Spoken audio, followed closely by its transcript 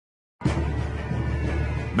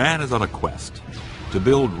Man is on a quest to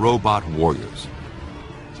build robot warriors.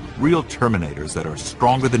 Real Terminators that are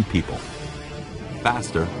stronger than people,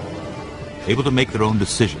 faster, able to make their own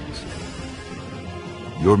decisions.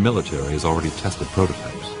 Your military has already tested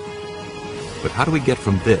prototypes. But how do we get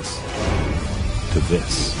from this to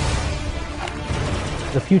this?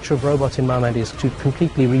 The future of robots in my mind is to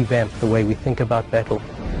completely revamp the way we think about battle.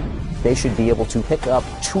 They should be able to pick up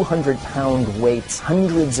 200-pound weights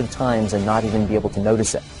hundreds of times and not even be able to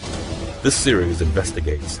notice it. This series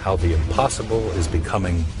investigates how the impossible is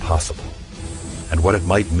becoming possible and what it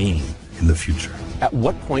might mean in the future. At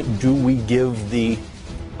what point do we give the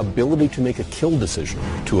ability to make a kill decision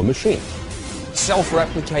to a machine?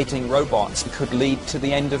 Self-replicating robots could lead to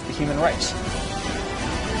the end of the human race.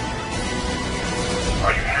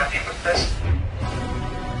 Are you happy with this?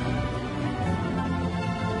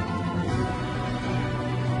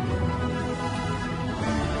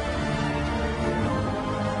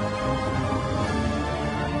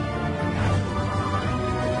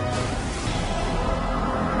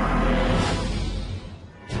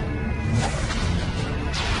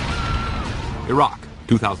 Iraq,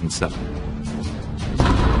 2007.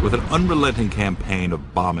 With an unrelenting campaign of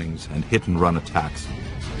bombings and hit-and-run attacks,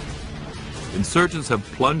 insurgents have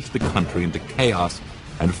plunged the country into chaos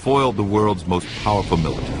and foiled the world's most powerful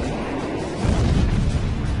military.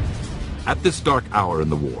 At this dark hour in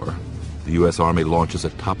the war, the U.S. Army launches a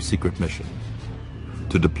top-secret mission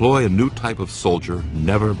to deploy a new type of soldier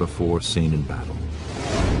never before seen in battle.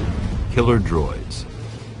 Killer droids,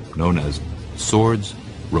 known as Swords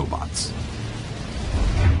Robots.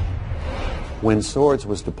 When Swords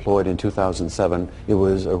was deployed in 2007, it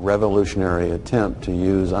was a revolutionary attempt to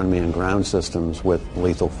use unmanned ground systems with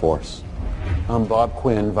lethal force. I'm Bob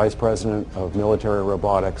Quinn, Vice President of Military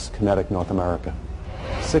Robotics, Kinetic North America.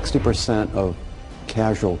 60% of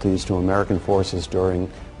casualties to American forces during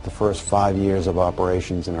the first 5 years of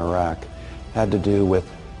operations in Iraq had to do with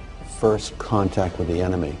first contact with the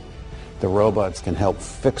enemy. The robots can help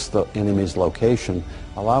fix the enemy's location,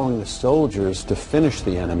 allowing the soldiers to finish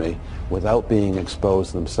the enemy without being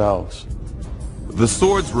exposed themselves. The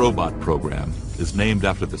Swords Robot program is named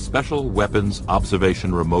after the Special Weapons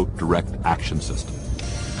Observation Remote Direct Action System.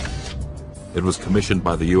 It was commissioned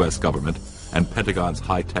by the U.S. government and Pentagon's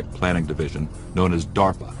High-Tech Planning Division, known as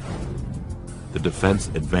DARPA, the Defense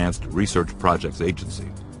Advanced Research Projects Agency.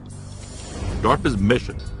 DARPA's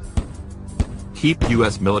mission: keep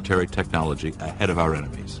U.S. military technology ahead of our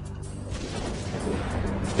enemies.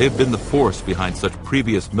 They've been the force behind such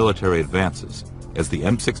previous military advances as the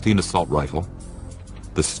M16 assault rifle,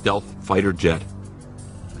 the stealth fighter jet,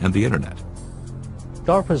 and the internet.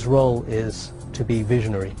 DARPA's role is to be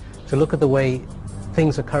visionary, to look at the way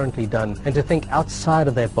things are currently done, and to think outside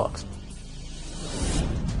of that box.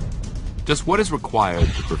 Just what is required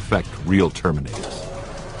to perfect real Terminators?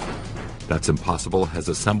 That's Impossible has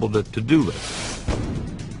assembled a to-do list.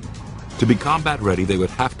 To be combat ready, they would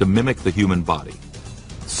have to mimic the human body.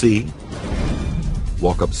 See,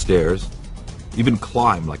 walk upstairs, even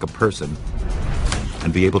climb like a person,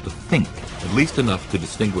 and be able to think, at least enough to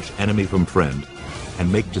distinguish enemy from friend, and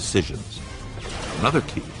make decisions. Another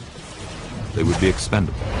key: they would be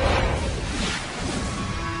expendable.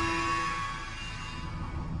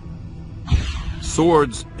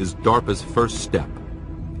 Swords is DARPA's first step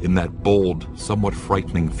in that bold, somewhat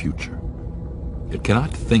frightening future. It cannot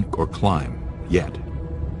think or climb yet,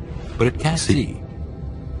 but it can see,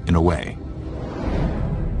 in a way.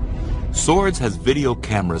 Swords has video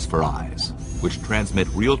cameras for eyes, which transmit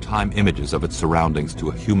real-time images of its surroundings to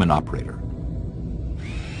a human operator.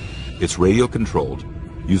 It's radio-controlled,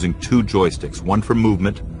 using 2 joysticks, one for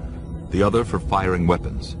movement, the other for firing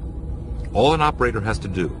weapons. All an operator has to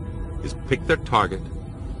do is pick their target,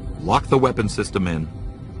 lock the weapon system in,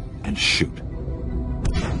 and shoot.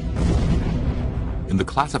 In the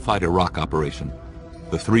classified Iraq operation,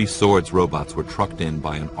 the 3 Swords robots were trucked in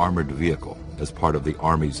by an armored vehicle as part of the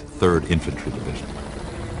Army's 3rd Infantry Division.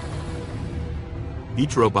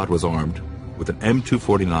 Each robot was armed with an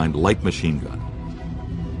M249 light machine gun.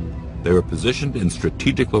 They were positioned in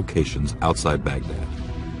strategic locations outside Baghdad.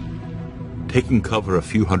 Taking cover a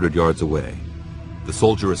few hundred yards away, the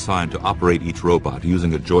soldier assigned to operate each robot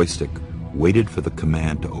using a joystick waited for the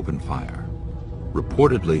command to open fire.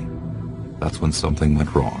 Reportedly, that's when something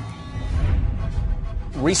went wrong.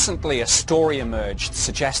 Recently, a story emerged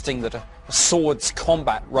suggesting that a Swords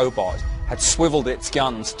combat robot had swiveled its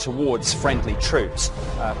guns towards friendly troops,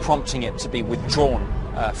 prompting it to be withdrawn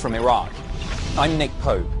from Iraq. I'm Nick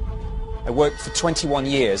Pope. I worked for 21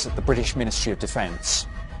 years at the British Ministry of Defence.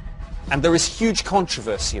 And there is huge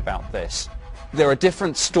controversy about this. There are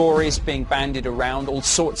different stories being bandied around, all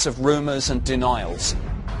sorts of rumors and denials.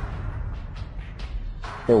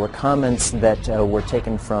 There were comments that were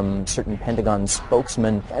taken from certain Pentagon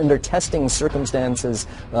spokesmen. Under testing circumstances,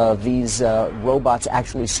 these robots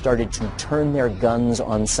actually started to turn their guns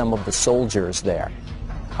on some of the soldiers there.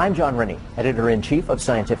 I'm John Rennie, Editor-in-Chief of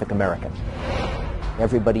Scientific American.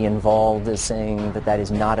 Everybody involved is saying that that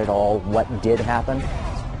is not at all what did happen.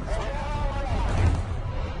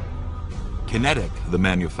 Kinetic, the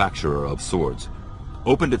manufacturer of swords,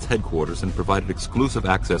 opened its headquarters and provided exclusive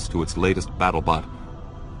access to its latest battlebot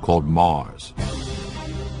called Mars.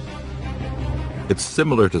 It's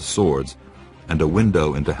similar to swords and a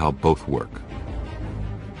window into how both work.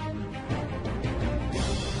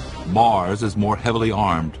 Mars is more heavily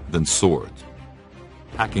armed than swords,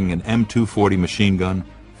 packing an M240 machine gun,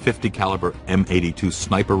 50 caliber M82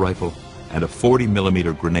 sniper rifle, and a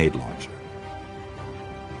 40mm grenade launcher.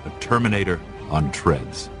 A Terminator on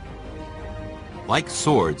treads. Like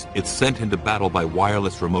swords, it's sent into battle by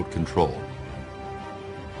wireless remote control.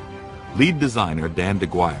 Lead designer Dan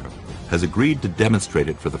DeGuire has agreed to demonstrate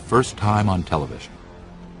it for the first time on television.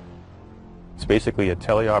 It's basically a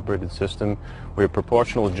teleoperated system where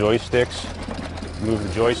proportional joysticks move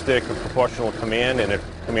the joystick with proportional command, and it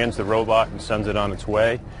commands the robot and sends it on its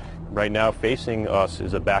way. Right now facing us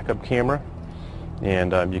is a backup camera,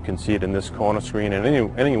 and you can see it in this corner screen, and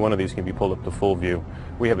any one of these can be pulled up to full view.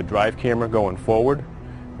 We have a drive camera going forward,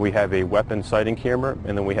 we have a weapon sighting camera,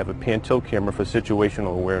 and then we have a pan-tilt camera for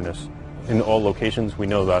situational awareness. In all locations we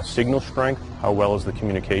know the signal strength, how well is the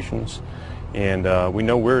communications, and we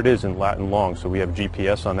know where it is in lat and long, so we have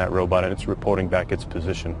GPS on that robot and it's reporting back its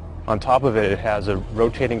position. On top of it, it has a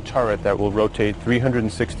rotating turret that will rotate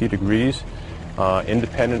 360 degrees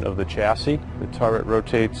independent of the chassis. The turret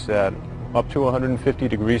rotates at up to 150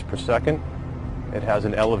 degrees per second. It has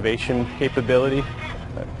an elevation capability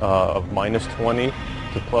of -20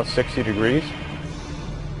 to +60 degrees.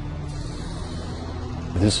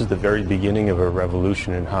 This is the very beginning of a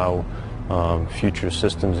revolution in how future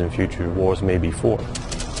systems and future wars may be fought.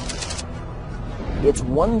 It's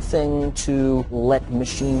one thing to let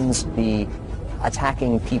machines be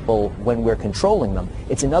attacking people when we're controlling them.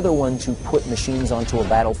 It's another one to put machines onto a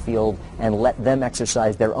battlefield and let them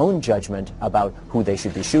exercise their own judgment about who they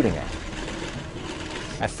should be shooting at.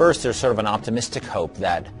 At first, there's sort of an optimistic hope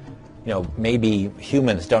that, maybe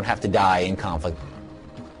humans don't have to die in conflict.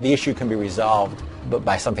 The issue can be resolved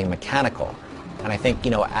by something mechanical. And I think,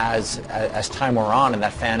 as time wore on and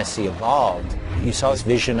that fantasy evolved, you saw this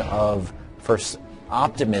vision of first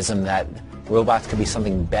optimism that robots could be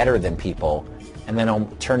something better than people, and then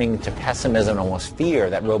turning to pessimism and almost fear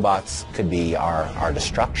that robots could be our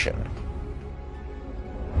destruction.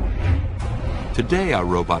 Today, our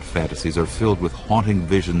robot fantasies are filled with haunting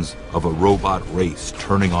visions of a robot race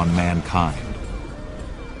turning on mankind.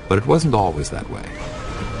 But it wasn't always that way.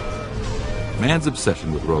 Man's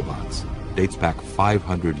obsession with robots dates back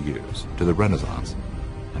 500 years to the Renaissance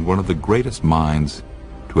and one of the greatest minds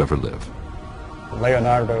to ever live.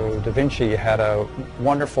 Leonardo da Vinci had a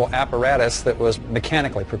wonderful apparatus that was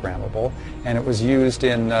mechanically programmable, and it was used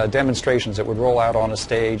in demonstrations that would roll out on a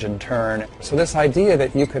stage and turn. So this idea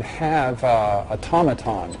that you could have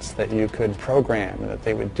automatons that you could program, that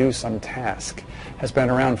they would do some task, has been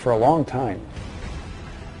around for a long time.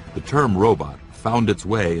 The term robot found its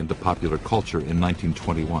way into popular culture in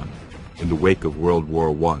 1921 in the wake of World War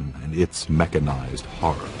I and its mechanized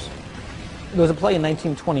horrors. There was a play in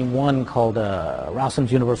 1921 called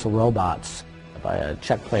Rowson's Universal Robots by a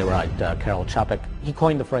Czech playwright, Karel Čapek. He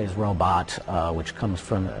coined the phrase robot, which comes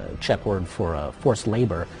from a Czech word for forced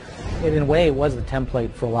labor. In a way, it was the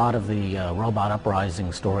template for a lot of the robot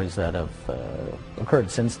uprising stories that have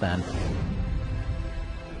occurred since then.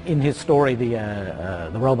 In his story,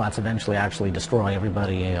 the robots eventually actually destroy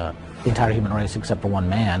everybody, the entire human race except for one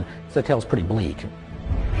man. So the tale's pretty bleak.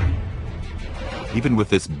 Even with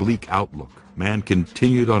this bleak outlook, man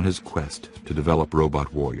continued on his quest to develop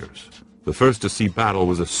robot warriors. The first to see battle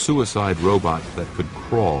was a suicide robot that could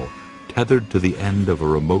crawl, tethered to the end of a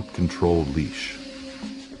remote-control leash.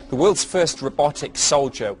 The world's first robotic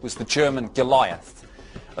soldier was the German Goliath,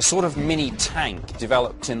 a sort of mini tank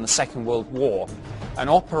developed in the Second World War. An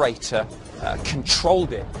operator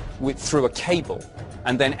controlled it through a cable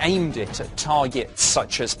and then aimed it at targets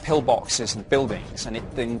such as pillboxes and buildings, and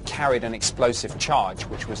it then carried an explosive charge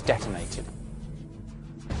which was detonated.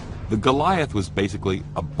 The Goliath was basically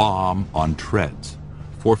a bomb on treads,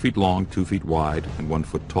 4 feet long, 2 feet wide, and 1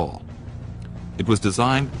 foot tall. It was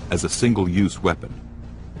designed as a single-use weapon.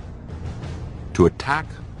 To attack,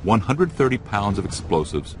 130 pounds of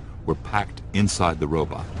explosives were packed inside the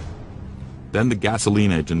robot. Then the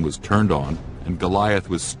gasoline engine was turned on, and Goliath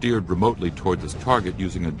was steered remotely towards its target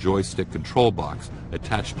using a joystick control box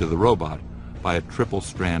attached to the robot by a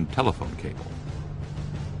triple-strand telephone cable.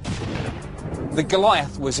 The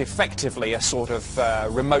Goliath was effectively a sort of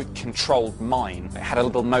remote-controlled mine. It had a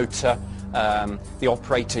little motor, the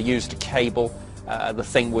operator used a cable, the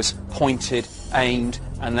thing was pointed, aimed,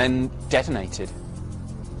 and then detonated.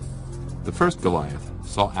 The first Goliath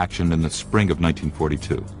saw action in the spring of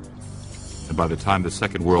 1942, and by the time the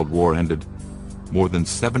Second World War ended, more than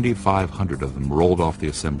 7,500 of them rolled off the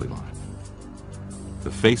assembly line.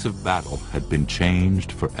 The face of battle had been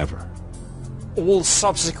changed forever. All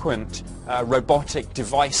subsequent robotic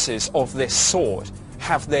devices of this sort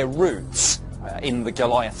have their roots in the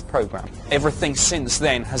Goliath program. Everything since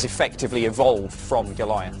then has effectively evolved from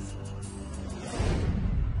Goliath.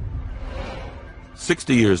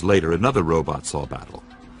 60 years later, another robot saw battle,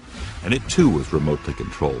 and it too was remotely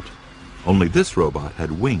controlled. Only this robot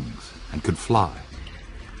had wings and could fly.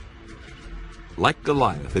 Like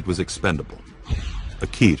Goliath, it was expendable, a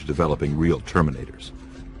key to developing real Terminators.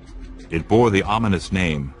 It bore the ominous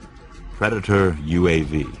name Predator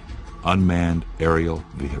UAV, Unmanned Aerial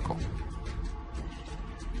Vehicle.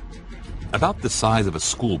 About the size of a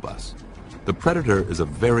school bus, the Predator is a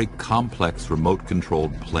very complex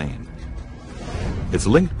remote-controlled plane. It's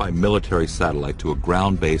linked by military satellite to a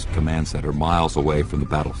ground-based command center miles away from the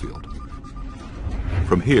battlefield.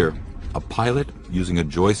 From here, a pilot using a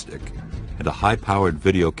joystick and a high-powered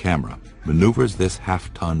video camera maneuvers this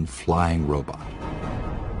half-ton flying robot.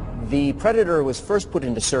 The Predator was first put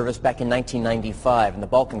into service back in 1995 in the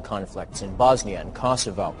Balkan conflicts in Bosnia and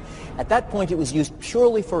Kosovo. At that point, it was used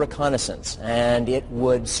purely for reconnaissance, and it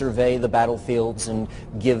would survey the battlefields and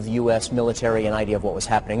give the U.S. military an idea of what was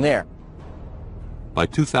happening there. By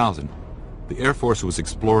 2000, the Air Force was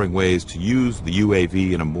exploring ways to use the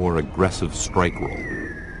UAV in a more aggressive strike role.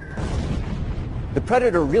 The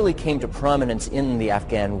Predator really came to prominence in the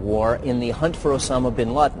Afghan war in the hunt for Osama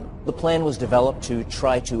bin Laden. The plan was developed to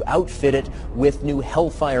try to outfit it with new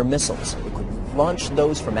Hellfire missiles. It could launch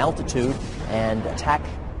those from altitude and attack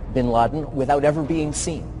bin Laden without ever being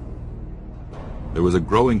seen. There was a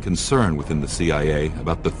growing concern within the CIA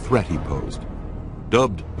about the threat he posed.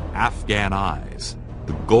 Dubbed Afghan Eyes,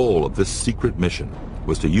 the goal of this secret mission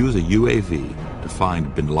was to use a UAV to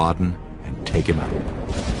find bin Laden and take him out.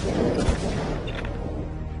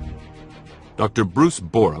 Dr. Bruce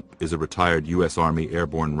Borup is a retired U.S. Army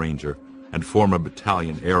Airborne Ranger and former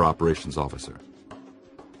Battalion Air Operations Officer.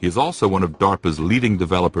 He is also one of DARPA's leading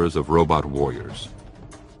developers of robot warriors.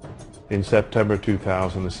 In September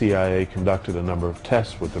 2000, the CIA conducted a number of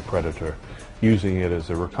tests with the Predator, using it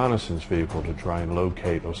as a reconnaissance vehicle to try and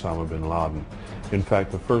locate Osama bin Laden. In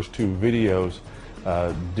fact, the first two videos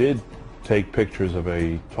did take pictures of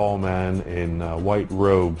a tall man in white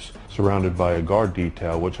robes surrounded by a guard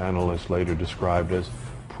detail, which analysts later described as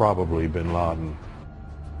probably bin Laden.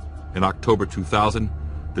 In October 2000,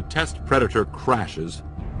 the test Predator crashes.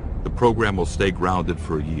 The program will stay grounded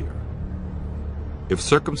for a year. If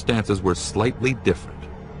circumstances were slightly different,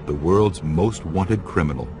 the world's most wanted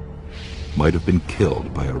criminal might have been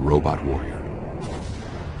killed by a robot warrior.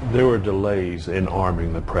 There were delays in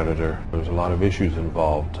arming the Predator. There's a lot of issues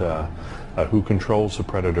involved. Who controls the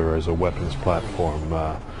Predator as a weapons platform?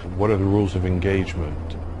 What are the rules of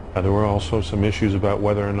engagement? There were also some issues about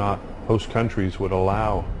whether or not host countries would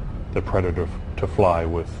allow the Predator to fly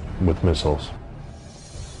with missiles.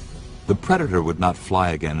 The Predator would not fly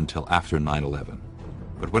again until after 9/11.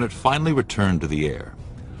 But when it finally returned to the air,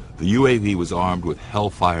 the UAV was armed with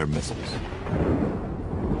Hellfire missiles.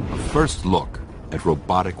 A first look at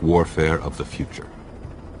robotic warfare of the future.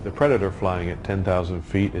 The Predator flying at 10,000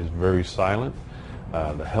 feet is very silent.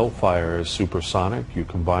 The Hellfire is supersonic. You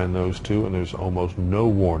combine those two and there's almost no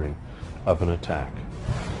warning of an attack.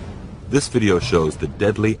 This video shows the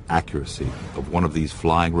deadly accuracy of one of these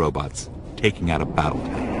flying robots taking out a battle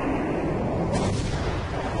tank.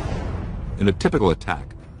 In a typical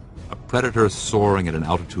attack, a Predator soaring at an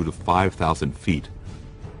altitude of 5,000 feet,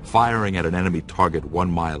 firing at an enemy target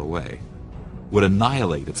 1 mile away, would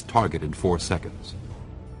annihilate its target in 4 seconds.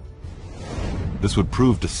 This would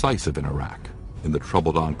prove decisive in Iraq, in the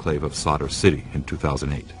troubled enclave of Sadr City in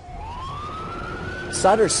 2008.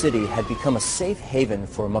 Sadr City had become a safe haven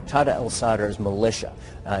for Muqtada al-Sadr's militia.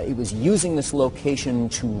 It was using this location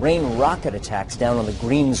to rain rocket attacks down on the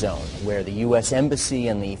Green Zone, where the U.S. Embassy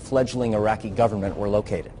and the fledgling Iraqi government were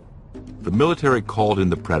located. The military called in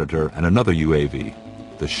the Predator and another UAV,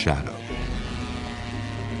 the Shadow.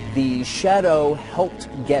 The Shadow helped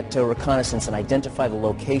get to reconnaissance and identify the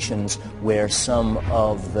locations where some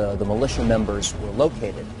of the militia members were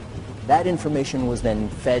located. That information was then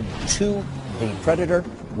fed to the predator,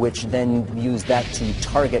 which then used that to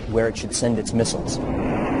target where it should send its missiles.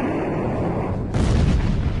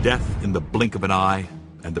 Death in the blink of an eye,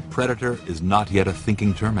 and the predator is not yet a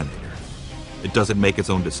thinking Terminator. It doesn't make its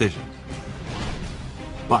own decisions.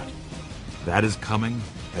 But that is coming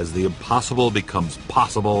as the impossible becomes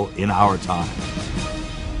possible in our time.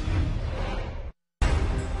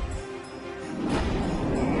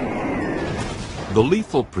 The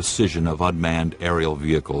lethal precision of unmanned aerial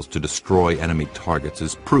vehicles to destroy enemy targets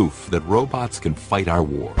is proof that robots can fight our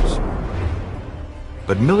wars.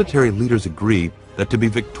 But military leaders agree that to be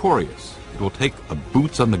victorious, it will take a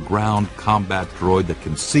boots-on-the-ground combat droid that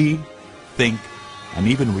can see, think, and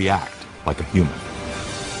even react like a human.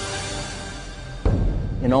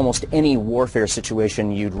 In almost any warfare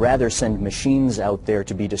situation, you'd rather send machines out there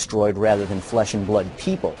to be destroyed rather than flesh and blood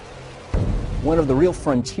people. One of the real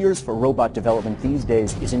frontiers for robot development these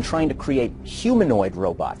days is in trying to create humanoid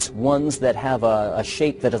robots, ones that have a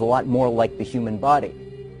shape that is a lot more like the human body.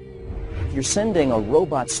 If you're sending a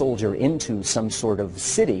robot soldier into some sort of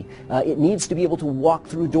city, it needs to be able to walk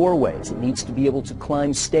through doorways. It needs to be able to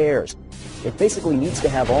climb stairs. It basically needs to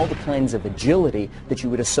have all the kinds of agility that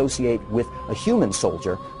you would associate with a human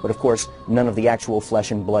soldier, but of course none of the actual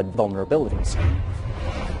flesh and blood vulnerabilities.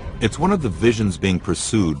 It's one of the visions being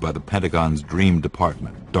pursued by the Pentagon's Dream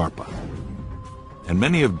Department, DARPA. And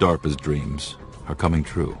many of DARPA's dreams are coming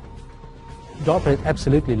true. DARPA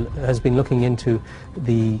absolutely has been looking into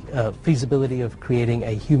the feasibility of creating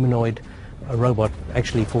a humanoid robot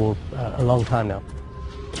actually for a long time now.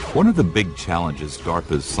 One of the big challenges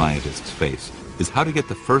DARPA's scientists face is how to get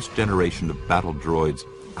the first generation of battle droids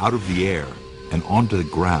out of the air and onto the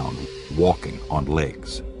ground, walking on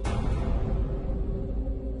legs.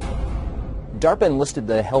 DARPA enlisted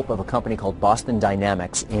the help of a company called Boston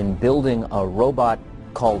Dynamics in building a robot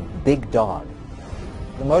called Big Dog.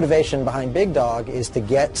 The motivation behind Big Dog is to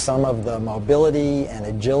get some of the mobility and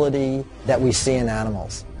agility that we see in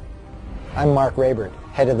animals. I'm Mark Rabert,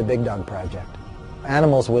 head of the Big Dog Project.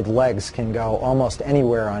 Animals with legs can go almost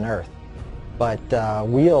anywhere on Earth, but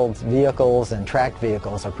wheeled vehicles and tracked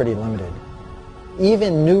vehicles are pretty limited.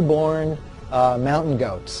 Even newborn mountain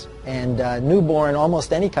goats and newborn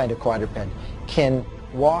almost any kind of quadruped can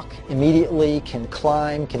walk immediately, can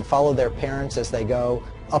climb, can follow their parents as they go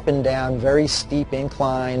up and down very steep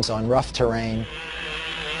inclines on rough terrain.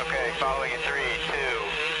 Okay, following in 3,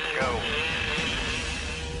 2, go.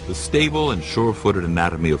 The stable and sure-footed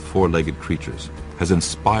anatomy of four-legged creatures has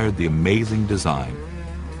inspired the amazing design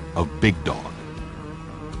of Big Dog.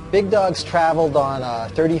 Big Dog's traveled on a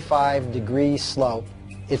 35-degree slope.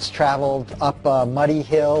 It's traveled up a muddy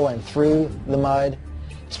hill and through the mud.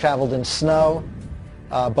 It's traveled in snow,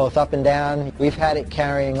 both up and down. We've had it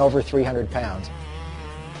carrying over 300 pounds.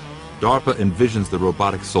 DARPA envisions the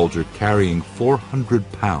robotic soldier carrying 400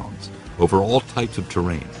 pounds over all types of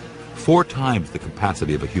terrain, 4 times the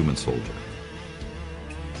capacity of a human soldier.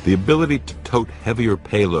 The ability to tote heavier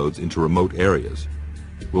payloads into remote areas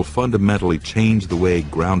will fundamentally change the way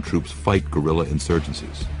ground troops fight guerrilla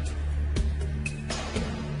insurgencies.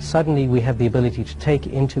 Suddenly we have the ability to take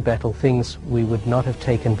into battle things we would not have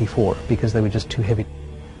taken before because they were just too heavy.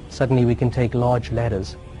 Suddenly we can take large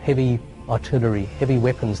ladders, heavy artillery, heavy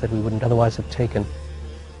weapons that we wouldn't otherwise have taken.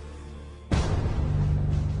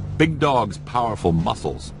 Big Dog's powerful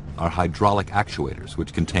muscles are hydraulic actuators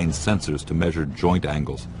which contain sensors to measure joint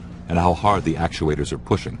angles and how hard the actuators are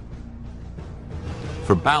pushing.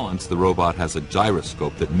 For balance, the robot has a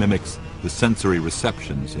gyroscope that mimics the sensory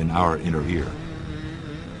receptions in our inner ear.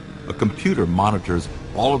 A computer monitors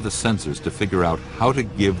all of the sensors to figure out how to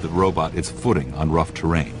give the robot its footing on rough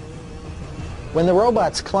terrain. When the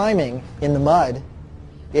robot's climbing in the mud,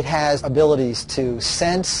 it has abilities to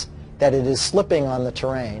sense that it is slipping on the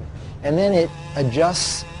terrain, and then it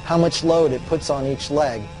adjusts how much load it puts on each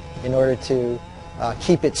leg in order to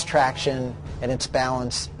keep its traction and its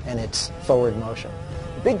balance and its forward motion.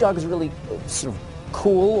 Big Dog is really sort of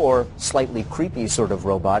cool or slightly creepy sort of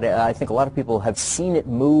robot. I think a lot of people have seen it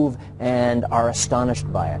move and are astonished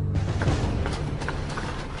by it.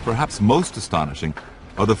 Perhaps most astonishing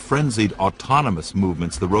are the frenzied autonomous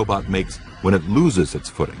movements the robot makes when it loses its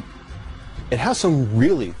footing. It has some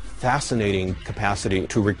really fascinating capacity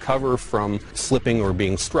to recover from slipping or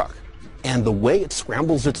being struck. And the way it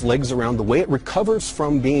scrambles its legs around, the way it recovers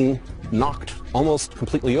from being knocked almost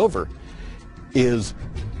completely over is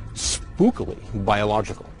spookily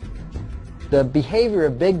biological. The behavior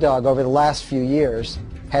of Big Dog over the last few years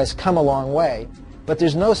has come a long way, but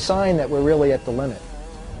there's no sign that we're really at the limit.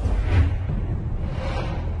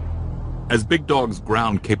 As Big Dog's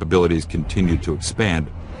ground capabilities continue to expand,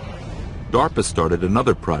 DARPA started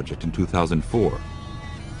another project in 2004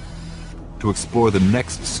 to explore the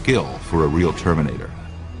next skill for a real Terminator,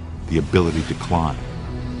 the ability to climb.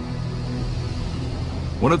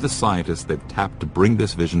 One of the scientists they've tapped to bring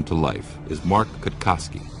this vision to life is Mark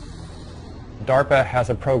Kutkoski. DARPA has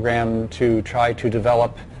a program to try to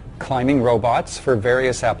develop climbing robots for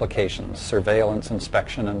various applications, surveillance,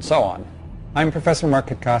 inspection, and so on. I'm Professor Mark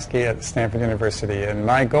Kutkoski at Stanford University, and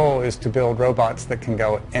my goal is to build robots that can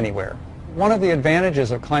go anywhere. One of the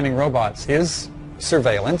advantages of climbing robots is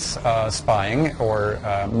surveillance, spying, or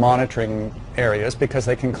monitoring areas, because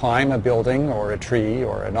they can climb a building or a tree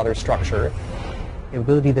or another structure. The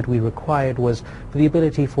ability that we required was for the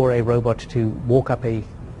ability for a robot to walk up a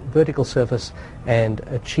vertical surface and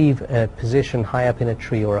achieve a position high up in a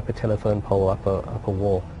tree or up a telephone pole or up a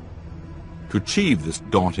wall. To achieve this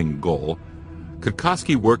daunting goal,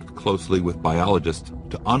 Kutkoski worked closely with biologists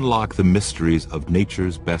to unlock the mysteries of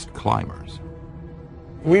nature's best climbers.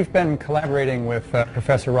 We've been collaborating with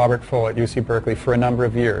Professor Robert Full at UC Berkeley for a number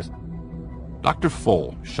of years. Dr.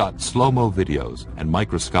 Full shot slow-mo videos and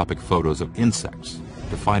microscopic photos of insects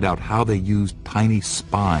to find out how they used tiny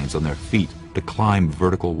spines on their feet to climb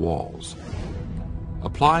vertical walls.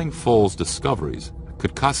 Applying Full's discoveries,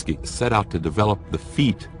 Kutkoski set out to develop the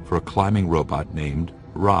feet for a climbing robot named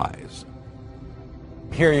Rise.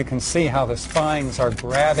 Here you can see how the spines are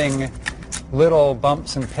grabbing little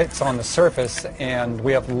bumps and pits on the surface, and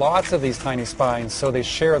we have lots of these tiny spines, so they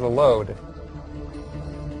share the load.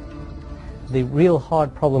 The real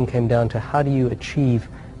hard problem came down to how do you achieve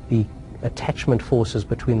the attachment forces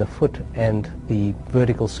between the foot and the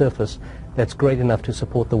vertical surface that's great enough to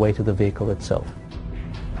support the weight of the vehicle itself.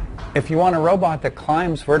 If you want a robot that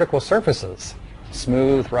climbs vertical surfaces,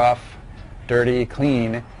 smooth, rough, dirty,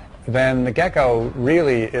 clean, then the gecko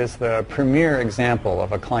really is the premier example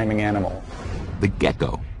of a climbing animal. The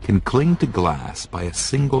gecko can cling to glass by a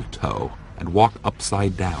single toe and walk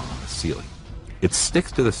upside down on the ceiling. It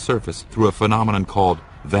sticks to the surface through a phenomenon called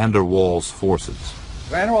van der Waals forces.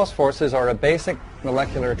 Van der Waals forces are a basic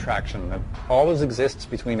molecular attraction that always exists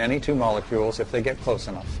between any two molecules if they get close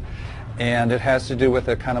enough. And it has to do with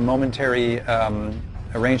a kind of momentary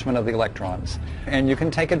arrangement of the electrons. And you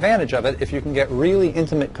can take advantage of it if you can get really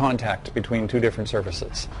intimate contact between two different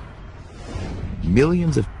surfaces.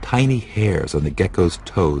 Millions of tiny hairs on the gecko's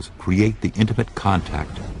toes create the intimate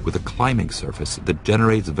contact with a climbing surface that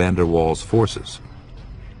generates van der Waals forces.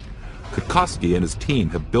 Kutkoski and his team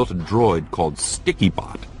have built a droid called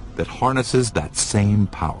StickyBot that harnesses that same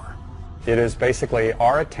power. It is basically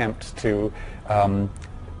our attempt to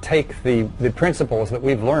take the principles that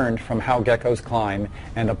we've learned from how geckos climb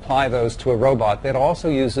and apply those to a robot that also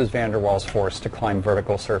uses van der Waals force to climb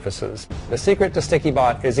vertical surfaces. The secret to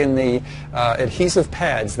StickyBot is in the adhesive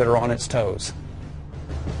pads that are on its toes.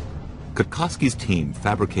 Kutkoski's team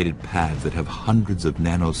fabricated pads that have hundreds of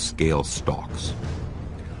nanoscale stalks.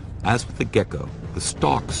 As with the gecko, the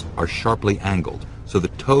stalks are sharply angled, so the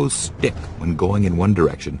toes stick when going in one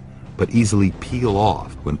direction, but easily peel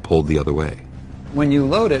off when pulled the other way. When you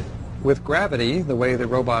load it with gravity, the way the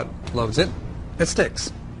robot loads it, it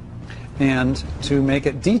sticks. And to make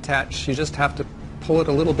it detach, you just have to pull it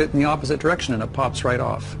a little bit in the opposite direction and it pops right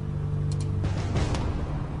off.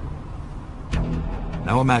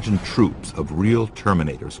 Now imagine troops of real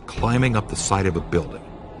Terminators climbing up the side of a building,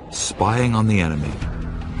 spying on the enemy,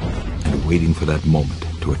 and waiting for that moment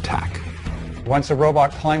to attack. Once a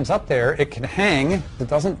robot climbs up there, it can hang. It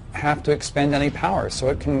doesn't have to expend any power, so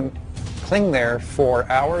it can cling there for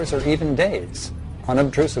hours or even days,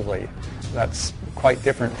 unobtrusively. That's quite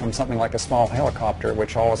different from something like a small helicopter,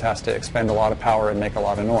 which always has to expend a lot of power and make a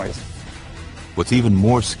lot of noise. What's even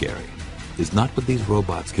more scary is not what these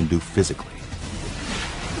robots can do physically,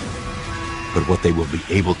 but what they will be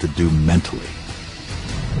able to do mentally.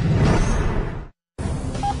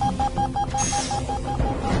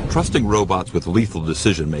 Trusting robots with lethal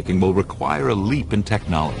decision-making will require a leap in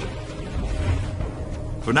technology.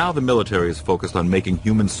 For now, the military is focused on making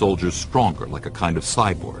human soldiers stronger, like a kind of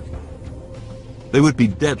cyborg. They would be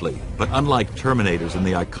deadly, but unlike Terminators in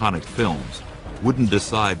the iconic films, wouldn't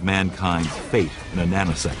decide mankind's fate in a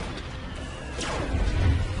nanosecond.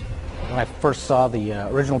 When I first saw the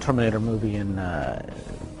original Terminator movie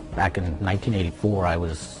back in 1984, I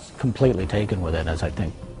was completely taken with it, as I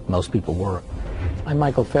think most people were. I'm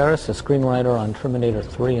Michael Ferris, a screenwriter on Terminator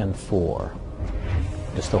 3 and 4.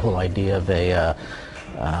 Just the whole idea of a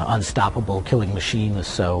unstoppable killing machine was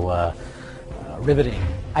so riveting.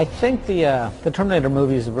 I think the Terminator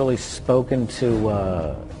movies have really spoken to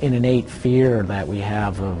an innate fear that we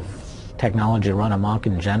have of technology run amok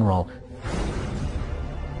in general.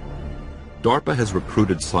 DARPA has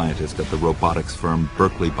recruited scientists at the robotics firm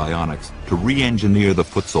Berkeley Bionics to re-engineer the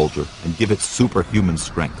foot soldier and give it superhuman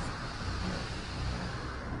strength.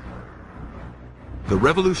 The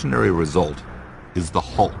revolutionary result is the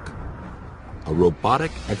Hulk, a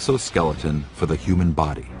robotic exoskeleton for the human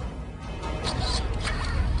body.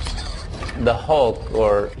 The Hulk,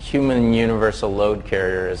 or Human Universal Load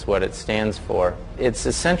Carrier, is what it stands for. It's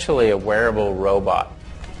essentially a wearable robot.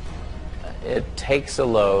 It takes a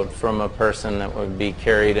load from a person that would be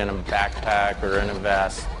carried in a backpack or in a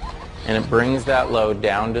vest, and it brings that load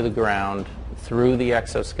down to the ground through the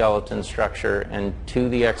exoskeleton structure and to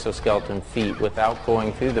the exoskeleton feet without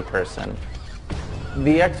going through the person.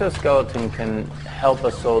 The exoskeleton can help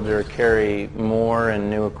a soldier carry more and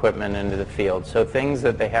new equipment into the field. So things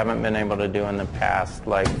that they haven't been able to do in the past,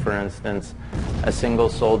 like for instance, a single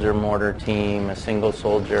soldier mortar team, a single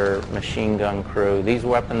soldier machine gun crew. These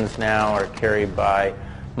weapons now are carried by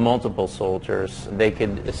multiple soldiers. They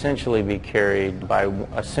could essentially be carried by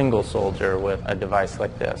a single soldier with a device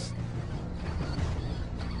like this.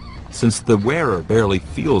 Since the wearer barely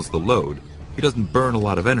feels the load, he doesn't burn a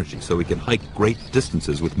lot of energy, so he can hike great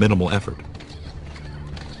distances with minimal effort.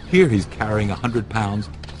 Here he's carrying 100 pounds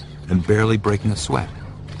and barely breaking a sweat.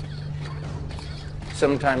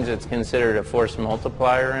 Sometimes it's considered a force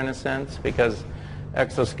multiplier in a sense, because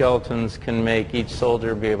exoskeletons can make each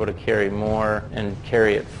soldier be able to carry more and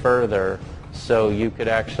carry it further, so you could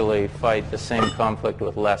actually fight the same conflict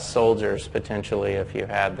with less soldiers potentially if you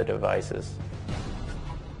had the devices.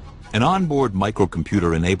 An onboard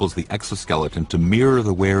microcomputer enables the exoskeleton to mirror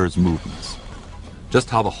the wearer's movements. Just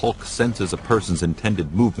how the Hulk senses a person's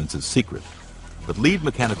intended movements is secret, but lead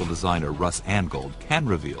mechanical designer Russ Angold can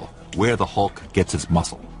reveal where the Hulk gets its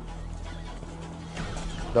muscle.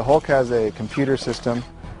 The Hulk has a computer system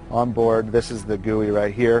on board. This is the GUI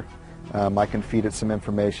right here. I can feed it some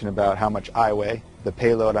information about how much I weigh, the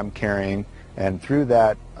payload I'm carrying, and through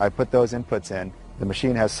that I put those inputs in. The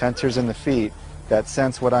machine has sensors in the feet that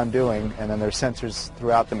sense what I'm doing, and then there's sensors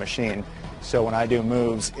throughout the machine. So when I do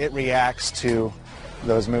moves, it reacts to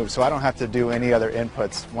those moves. So I don't have to do any other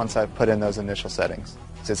inputs once I've put in those initial settings.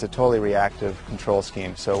 It's a totally reactive control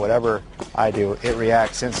scheme. So whatever I do, it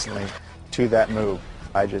reacts instantly to that move.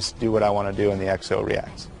 I just do what I want to do and the exo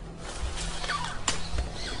reacts.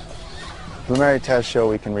 Preliminary tests show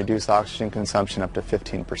we can reduce oxygen consumption up to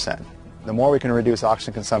 15%. The more we can reduce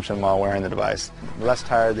oxygen consumption while wearing the device, the less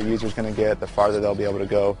tired the user's going to get, the farther they'll be able to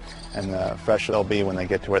go, and the fresher they'll be when they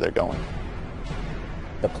get to where they're going.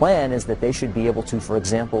 The plan is that they should be able to, for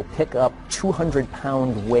example, pick up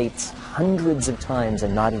 200-pound weights hundreds of times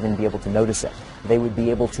and not even be able to notice it. They would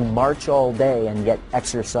be able to march all day and yet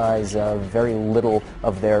exercise very little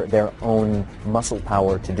of their own muscle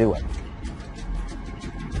power to do it.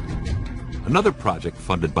 Another project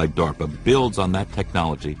funded by DARPA builds on that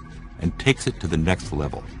technology and takes it to the next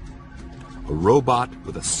level. A robot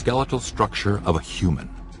with a skeletal structure of a human,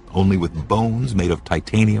 only with bones made of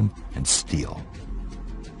titanium and steel.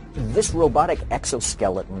 This robotic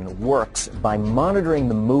exoskeleton works by monitoring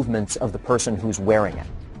the movements of the person who's wearing it.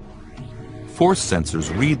 Force sensors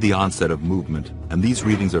read the onset of movement, and these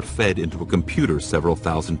readings are fed into a computer several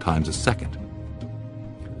thousand times a second.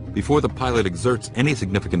 Before the pilot exerts any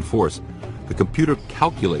significant force, the computer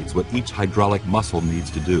calculates what each hydraulic muscle needs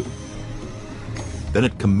to do. Then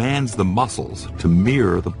it commands the muscles to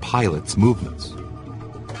mirror the pilot's movements.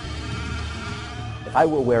 If I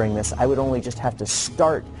were wearing this, I would only just have to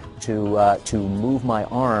start to move my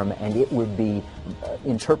arm, and it would be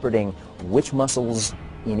interpreting which muscles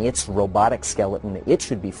in its robotic skeleton it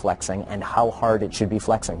should be flexing and how hard it should be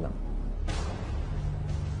flexing them.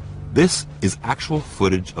 This is actual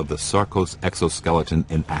footage of the Sarcos exoskeleton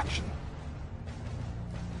in action.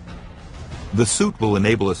 The suit will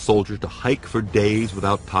enable a soldier to hike for days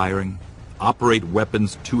without tiring, operate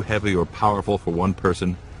weapons too heavy or powerful for one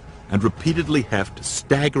person, and repeatedly heft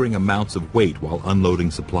staggering amounts of weight while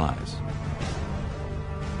unloading supplies.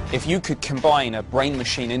 If you could combine a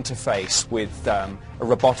brain-machine interface with a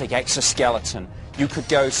robotic exoskeleton, you could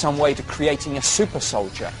go some way to creating a super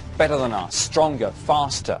soldier, better than us, stronger,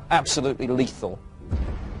 faster, absolutely lethal.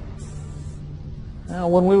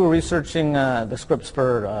 When we were researching the scripts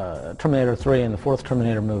for Terminator 3 and the fourth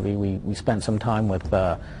Terminator movie, we spent some time with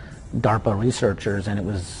DARPA researchers, and it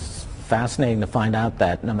was fascinating to find out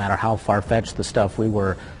that no matter how far-fetched the stuff we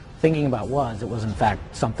were thinking about was, it was in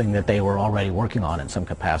fact something that they were already working on in some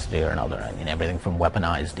capacity or another. I mean, everything from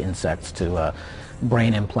weaponized insects to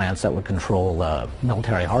brain implants that would control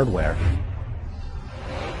military hardware.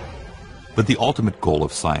 But the ultimate goal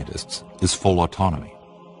of scientists is full autonomy.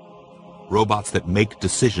 Robots that make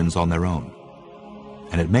decisions on their own.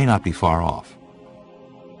 and it may not be far off.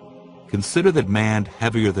 Consider that manned,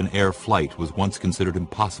 heavier-than-air flight was once considered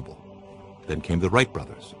impossible. Then came the Wright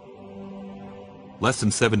brothers. Less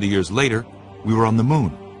than 70 years later, we were on the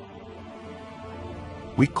moon.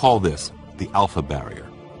 We call this the alpha barrier,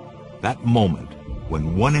 that moment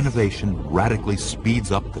when one innovation radically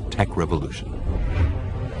speeds up the tech revolution.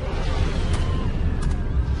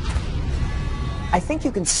 I think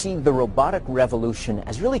you can see the robotic revolution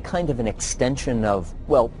as really kind of an extension of,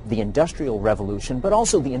 well, the industrial revolution, but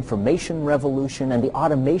also the information revolution and the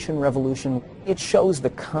automation revolution. It shows the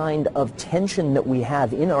kind of tension that we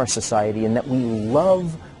have in our society, and that we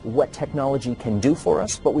love what technology can do for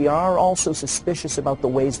us, but we are also suspicious about the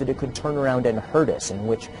ways that it could turn around and hurt us, in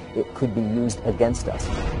which it could be used against us.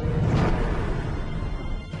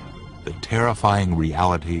 The terrifying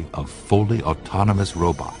reality of fully autonomous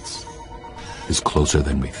robots is closer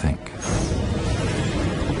than we think.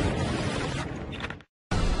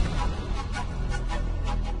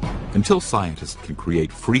 Until scientists can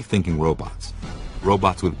create free-thinking robots,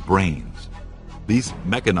 robots with brains, these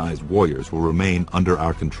mechanized warriors will remain under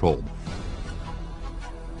our control.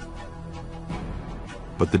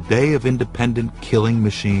 But the day of independent killing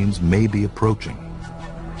machines may be approaching.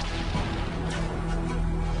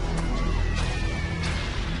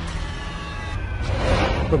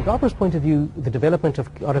 From DARPA's point of view, the development of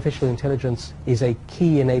artificial intelligence is a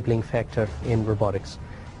key enabling factor in robotics.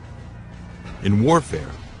 In warfare,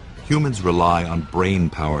 humans rely on brain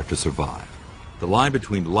power to survive. The line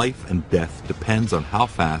between life and death depends on how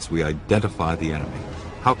fast we identify the enemy,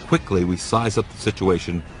 how quickly we size up the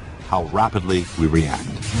situation, how rapidly we react.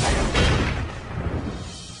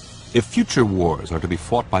 If future wars are to be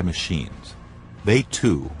fought by machines, they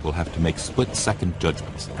too will have to make split-second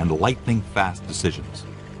judgments and lightning-fast decisions,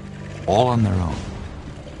 all on their own.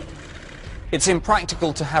 It's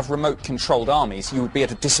impractical to have remote-controlled armies. You would be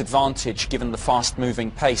at a disadvantage given the fast-moving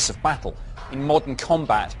pace of battle. In modern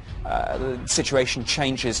combat, the situation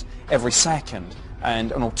changes every second,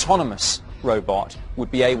 and an autonomous robot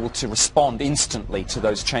would be able to respond instantly to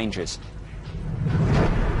those changes.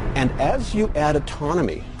 And as you add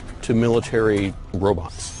autonomy to military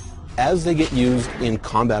robots, as they get used in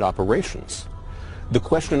combat operations, the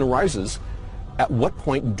question arises, at what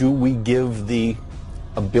point do we give the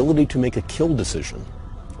ability to make a kill decision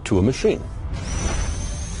to a machine?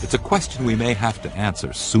 It's a question we may have to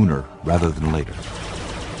answer sooner rather than later.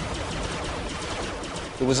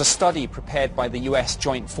 There was a study prepared by the US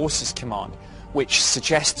Joint Forces Command which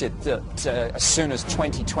suggested that as soon as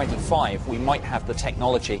 2025 we might have the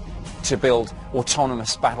technology to build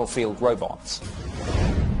autonomous battlefield robots.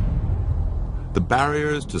 The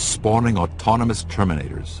barriers to spawning autonomous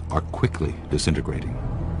terminators are quickly disintegrating.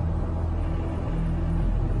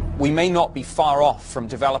 We may not be far off from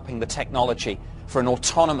developing the technology for an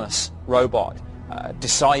autonomous robot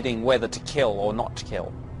deciding whether to kill or not to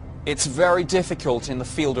kill. It's very difficult in the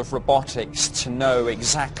field of robotics to know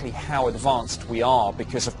exactly how advanced we are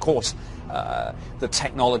because, of course, the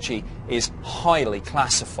technology is highly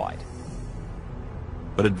classified.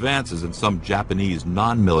 But advances in some Japanese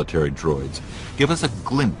non-military droids give us a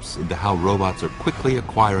glimpse into how robots are quickly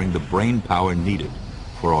acquiring the brain power needed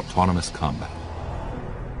for autonomous combat.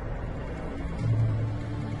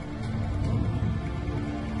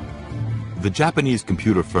 The Japanese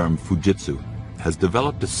computer firm Fujitsu has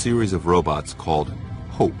developed a series of robots called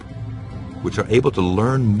Hope, which are able to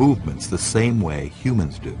learn movements the same way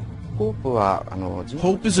humans do.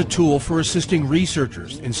 Hope is a tool for assisting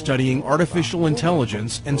researchers in studying artificial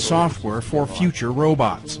intelligence and software for future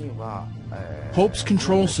robots. Hope's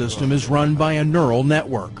control system is run by a neural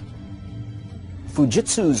network.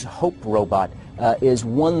 Fujitsu's Hope robot is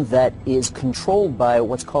one that is controlled by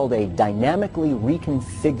what's called a dynamically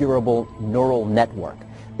reconfigurable neural network.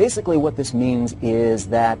 Basically what this means is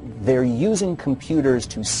that they're using computers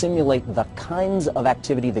to simulate the kinds of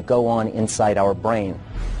activity that go on inside our brain.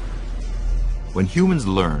 When humans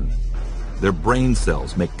learn, their brain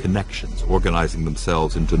cells make connections, organizing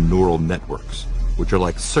themselves into neural networks, which are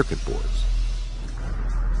like circuit boards.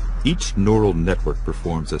 Each neural network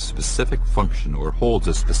performs a specific function or holds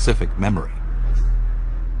a specific memory.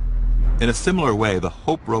 In a similar way, the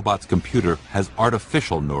Hope robot's computer has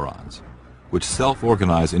artificial neurons, which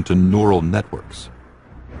self-organize into neural networks.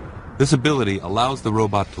 This ability allows the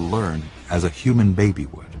robot to learn as a human baby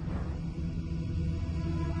would.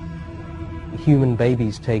 Human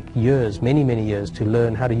babies take years, many, many years, to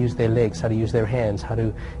learn how to use their legs, how to use their hands, how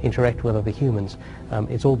to interact with other humans.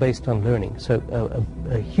 It's all based on learning. So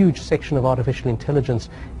a huge section of artificial intelligence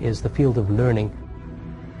is the field of learning.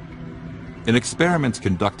 In experiments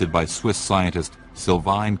conducted by Swiss scientist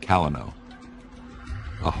Sylvain Callineau,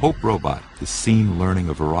 a Hope robot is seen learning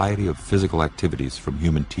a variety of physical activities from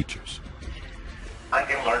human teachers. I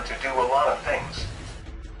can learn to do a lot of things.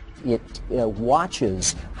 It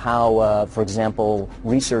watches how, for example,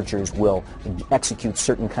 researchers will execute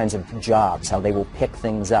certain kinds of jobs, how they will pick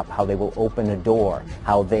things up, how they will open a door,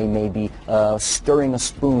 how they may be stirring a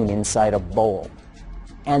spoon inside a bowl.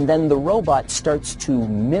 And then the robot starts to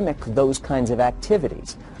mimic those kinds of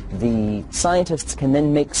activities. The scientists can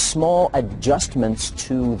then make small adjustments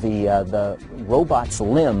to the robot's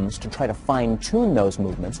limbs to try to fine-tune those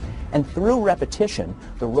movements, and through repetition,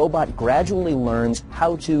 the robot gradually learns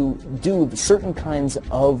how to do certain kinds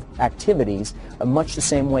of activities much the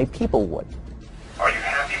same way people would. Are you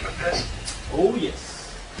happy with this? Oh,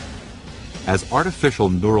 yes. As artificial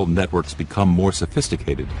neural networks become more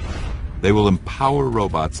sophisticated, they will empower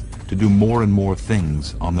robots to do more and more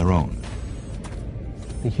things on their own.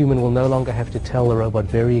 The human will no longer have to tell the robot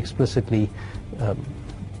very explicitly,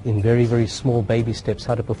 in very, very small baby steps,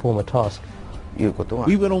 how to perform a task.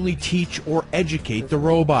 We would only teach or educate the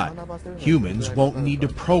robot. Humans won't need to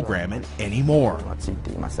program it anymore.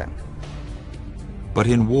 But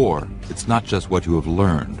in war, it's not just what you have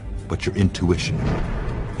learned, but your intuition.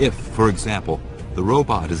 If, for example, the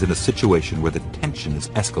robot is in a situation where the tension is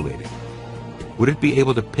escalating, would it be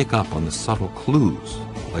able to pick up on the subtle clues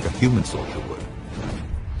like a human soldier would?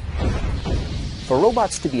 For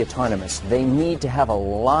robots to be autonomous, they need to have a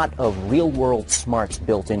lot of real-world smarts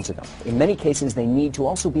built into them. In many cases, they need to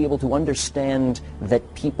also be able to understand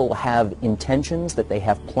that people have intentions, that they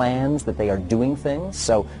have plans, that they are doing things.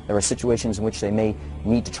 So there are situations in which they may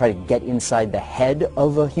need to try to get inside the head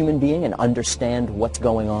of a human being and understand what's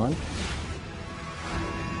going on.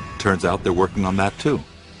 Turns out they're working on that too.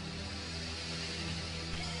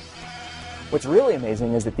 What's really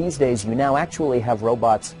amazing is that these days you now actually have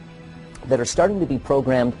robots that are starting to be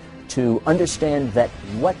programmed to understand that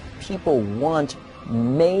what people want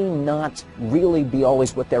may not really be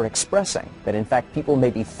always what they're expressing. That in fact people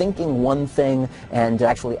may be thinking one thing and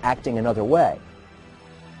actually acting another way.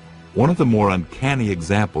 One of the more uncanny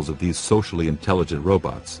examples of these socially intelligent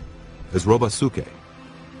robots is Robosuke,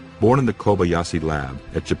 born in the Kobayashi lab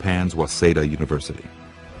at Japan's Waseda University.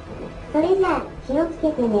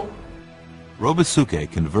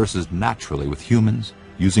 Robosuke converses naturally with humans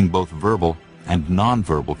using both verbal and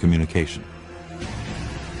non-verbal communication.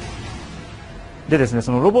 The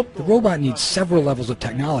robot needs several levels of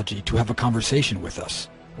technology to have a conversation with us.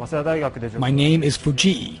 My name is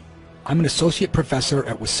Fujii. I'm an associate professor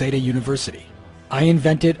at Waseda University. I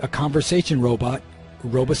invented a conversation robot,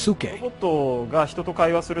 Robosuke.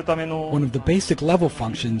 One of the basic level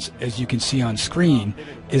functions, as you can see on screen,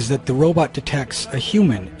 is that the robot detects a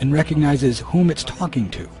human and recognizes whom it's talking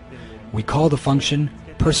to. We call the function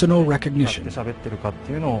personal recognition.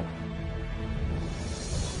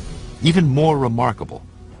 Even more remarkable,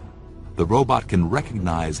 the robot can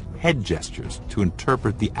recognize head gestures to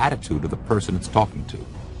interpret the attitude of the person it's talking to.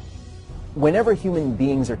 Whenever human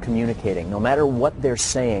beings are communicating, no matter what they're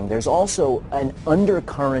saying, there's also an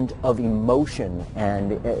undercurrent of emotion,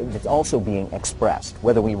 and it's also being expressed,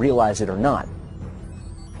 whether we realize it or not.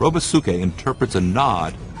 Robosuke interprets a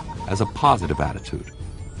nod as a positive attitude,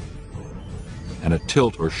 and a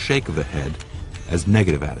tilt or shake of the head as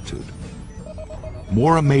negative attitude.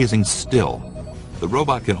 More amazing still, the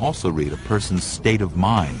robot can also read a person's state of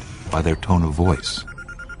mind by their tone of voice.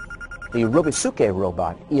 The Robosuke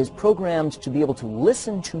robot is programmed to be able to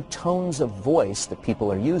listen to tones of voice that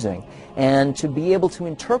people are using and to be able to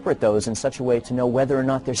interpret those in such a way to know whether or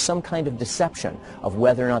not there's some kind of deception of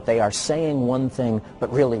whether or not they are saying one thing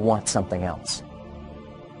but really want something else.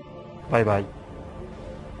 Bye-bye.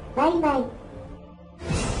 Bye-bye.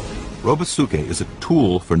 Robosuke is a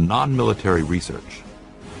tool for non-military research,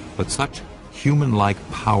 but such human-like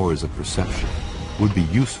powers of perception would be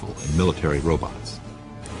useful in military robots.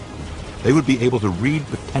 They would be able to read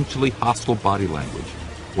potentially hostile body language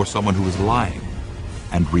or someone who is lying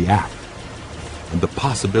and react. And the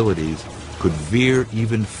possibilities could veer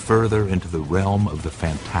even further into the realm of the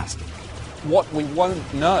fantastic. What we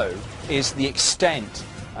won't know is the extent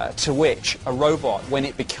to which a robot, when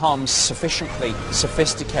it becomes sufficiently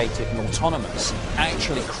sophisticated and autonomous,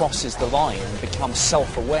 actually crosses the line and becomes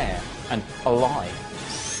self-aware and alive.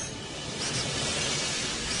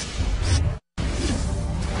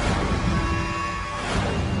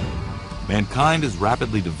 Mankind is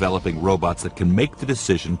rapidly developing robots that can make the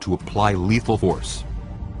decision to apply lethal force.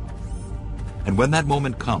 And when that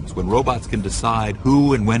moment comes, when robots can decide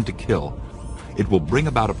who and when to kill, it will bring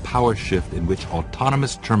about a power shift in which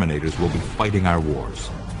autonomous Terminators will be fighting our wars.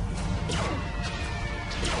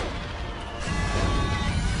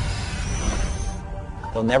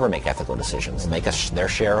 They'll never make ethical decisions. They'll make their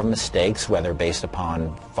share of mistakes, whether based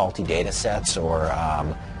upon faulty data sets or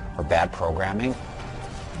bad programming.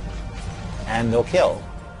 And they'll kill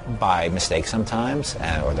by mistake sometimes,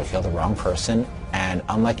 or they'll kill the wrong person. And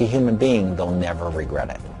unlike a human being, they'll never regret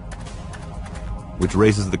it. Which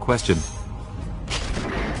raises the question,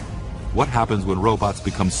 what happens when robots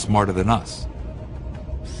become smarter than us?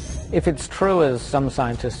 If it's true, as some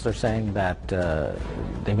scientists are saying, that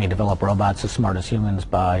they may develop robots as smart as humans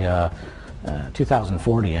by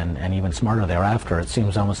 2040 and even smarter thereafter, it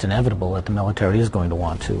seems almost inevitable that the military is going to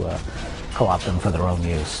want to co-opt them for their own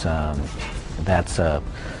use. That's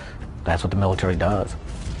what the military does.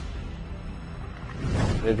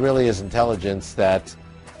 It really is intelligence that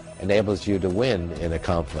enables you to win in a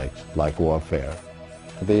conflict like warfare.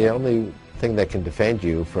 The only thing that can defend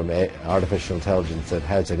you from artificial intelligence that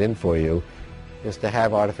has it in for you is to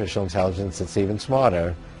have artificial intelligence that's even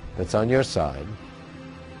smarter, that's on your side.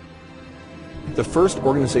 The first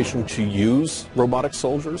organization to use robotic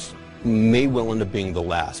soldiers may well end up being the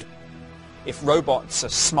last. If robots are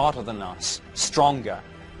smarter than us, stronger,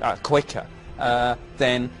 quicker,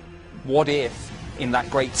 then what if, in that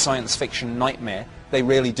great science fiction nightmare, they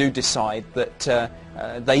really do decide that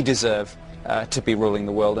they deserve to be ruling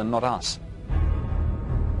the world and not us?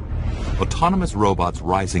 Autonomous robots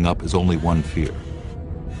rising up is only one fear.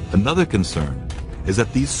 Another concern is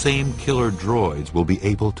that these same killer droids will be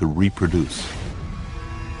able to reproduce.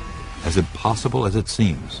 As impossible as it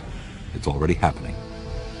seems, it's already happening.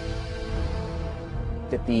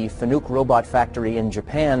 At the Fanuc robot factory in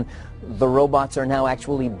Japan, the robots are now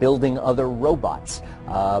actually building other robots.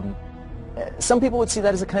 Some people would see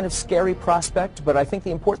that as a kind of scary prospect, but I think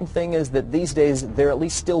the important thing is that these days they're at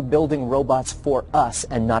least still building robots for us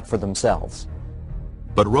and not for themselves.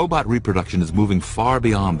 But robot reproduction is moving far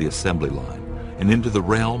beyond the assembly line and into the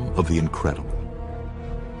realm of the incredible.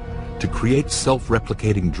 To create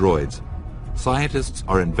self-replicating droids, scientists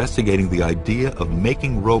are investigating the idea of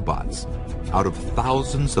making robots out of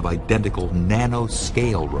thousands of identical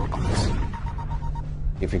nano-scale robots.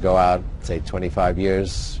 If you go out, say, 25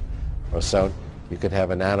 years or so, you could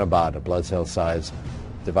have a nanobot, a blood cell size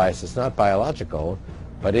device. It's not biological,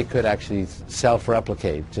 but it could actually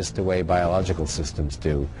self-replicate just the way biological systems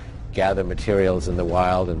do, gather materials in the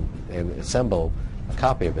wild and assemble a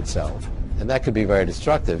copy of itself. And that could be very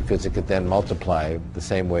destructive because it could then multiply the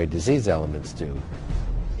same way disease elements do.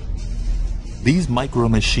 These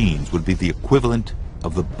micro-machines would be the equivalent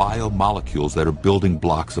of the biomolecules that are building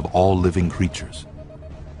blocks of all living creatures.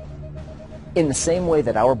 In the same way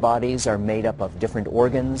that our bodies are made up of different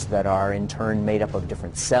organs that are in turn made up of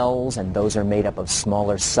different cells, and those are made up of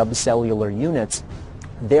smaller subcellular units,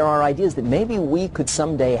 there are ideas that maybe we could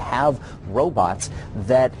someday have robots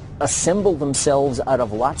that assemble themselves out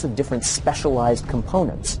of lots of different specialized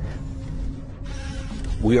components.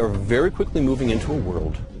 We are very quickly moving into a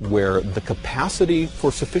world where the capacity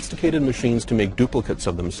for sophisticated machines to make duplicates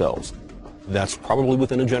of themselves, that's probably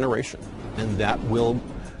within a generation. And that will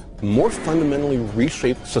more fundamentally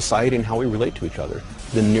reshape society and how we relate to each other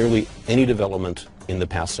than nearly any development in the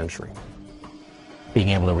past century. Being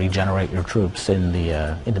able to regenerate your troops in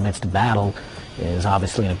the midst of battle is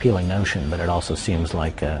obviously an appealing notion, but it also seems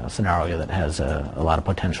like a scenario that has a lot of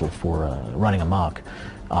potential for running amok,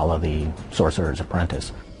 a la the Sorcerer's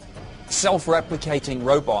Apprentice. Self-replicating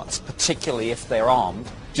robots, particularly if they're armed,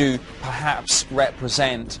 do perhaps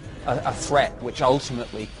represent a threat which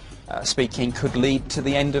ultimately, speaking, could lead to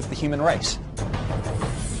the end of the human race.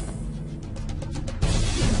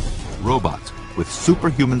 Robots with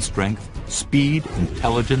superhuman strength, speed,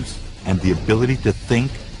 intelligence, and the ability to think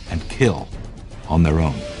and kill on their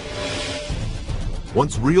own.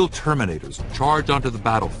 Once real Terminators charge onto the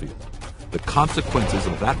battlefield, the consequences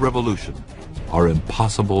of that revolution are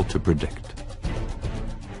impossible to predict.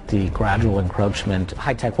 The gradual encroachment,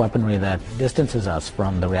 high-tech weaponry that distances us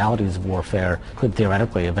from the realities of warfare could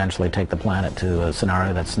theoretically eventually take the planet to a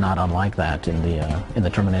scenario that's not unlike that in the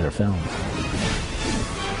Terminator film.